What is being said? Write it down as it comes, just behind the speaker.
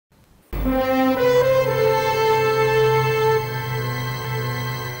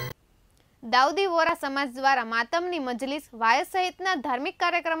દાઉદી વોરા સમાજ દ્વારા માતમની મજલિસ વાયસ સહિતના ધાર્મિક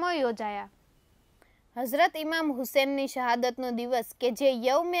કાર્યક્રમો યોજાયા। હઝરત ઇમામ હુસેનની શહાદતનો દિવસ કે જે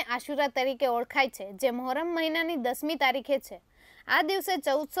યૌમે આશુરા તરીકે ઓળખાય છે, જે મોહરમ મહિનાની 10મી તારીખે છે। આ દિવસે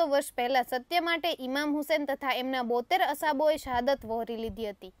 1400 વર્ષ પહેલા સત્ય માટે ઇમામ હુસેન તથા એમના 72 અસાબોએ શહાદત વહોરી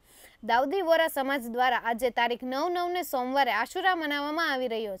લીધી હતી। દાઉદી વોરા સમાજ દ્વારા આજે તારીખ 9/9ને સોમવારે આશુરા મનાવવામાં આવી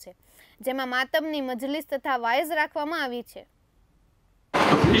રહ્યો છે, જેમાં માતમની મજલિસ તથા વાયઝ રાખવામાં આવી છે।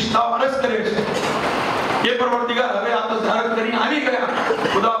 फरिश्ता अर्ज करे ये परवरदिगार હવે આ તો ધારક કરીને આવી ગયા।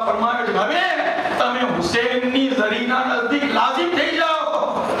 ખુદા ફરમાવે છે હવે તમે હુસૈનની ઝરીના નજદીક લાઝિમ થઈ જાઓ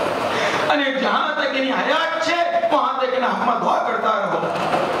અને જ્યાં તક એની હયાત છે વહાં તક એના હકમાં દુઆ કરતા રહો।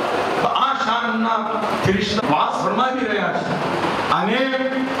 તો આ શાનના ફરિશ્તા વાસ ફરમાવી રહ્યા છે। અને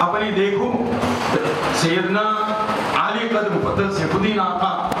આપણે દેખું સૈયદના આલી કદ મુફદ્દલ સૈફુદ્દીન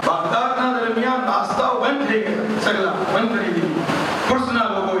આકા બગદાદના દરમિયાન નાસ્તાઓ બંધ થઈ ગયા, સગલા બંધ કરી દીધી कुर्सना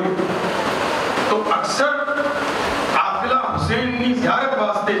लोगों तो अक्सर काफिला हुसैन ની ઝિયારત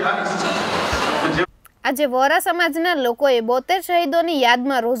વાસ્તે જાય। આજે વોરા સમાજના લોકોએ 72 શહીદોની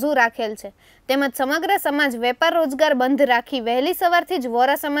યાદમાં રોઝુ રાખેલ છે, તેમજ સમગ્ર સમાજ વેપાર રોજગાર બંધ રાખી વહેલી સવારથી જ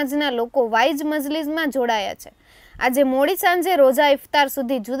વોરા સમાજના લોકો વાઇઝ મજલિસમાં જોડાયા છે। આજે મોડી સાંજે રોજા ઇફતાર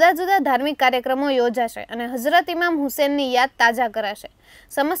સુધી જુદા જુદા ધાર્મિક કાર્યક્રમો યોજાશે અને હઝરત ઇમામ હુસેનની યાદ તાજા કરાશે।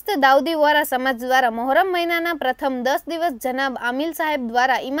 સમસ્ત દાઉદી વોરા સમાજ દ્વારા મોહરમ મહિનાના પ્રથમ 10 દિવસ જનાબ આમિલ સાહેબ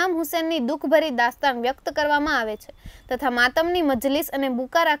દ્વારા ઇમામ હુસેનની દુઃખભરી દાસ્તાન વ્યક્ત કરવામાં આવે છે તથા માતમની મજલિસ અને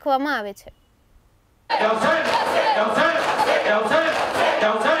બુકા રાખવામાં આવે છે।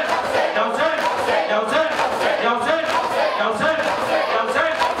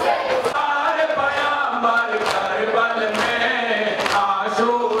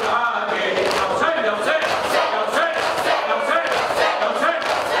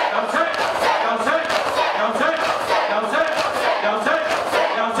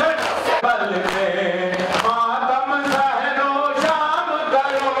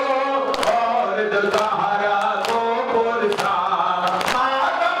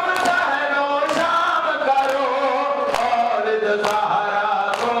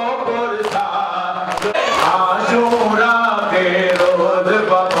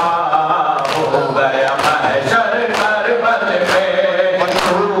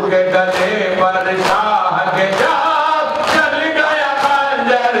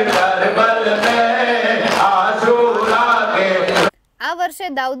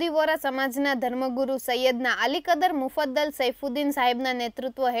 દાઉદી વોરા સમાજના ધર્મગુરુ સૈયદના અલી કદર મુફદ્દલ સૈફુદ્દીન સાહેબના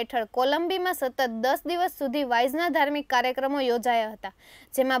નેતૃત્વ હેઠળ કોલંબીમાં સતત 10 દિવસ સુધી વાઇઝના ધાર્મિક કાર્યક્રમો યોજાયા હતા,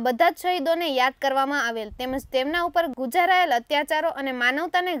 જેમાં બધા જ શહીદોને યાદ કરવામાં આવેલ તેમજ તેમના ઉપર ગુજારાયેલ અત્યાચારો અને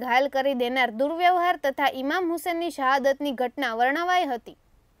માનવતાને ઘાયલ કરી દેનાર દુર્વ્યવહાર તથા ઇમામ હુસેનની શહાદતની ઘટના વર્ણવાઈ હતી।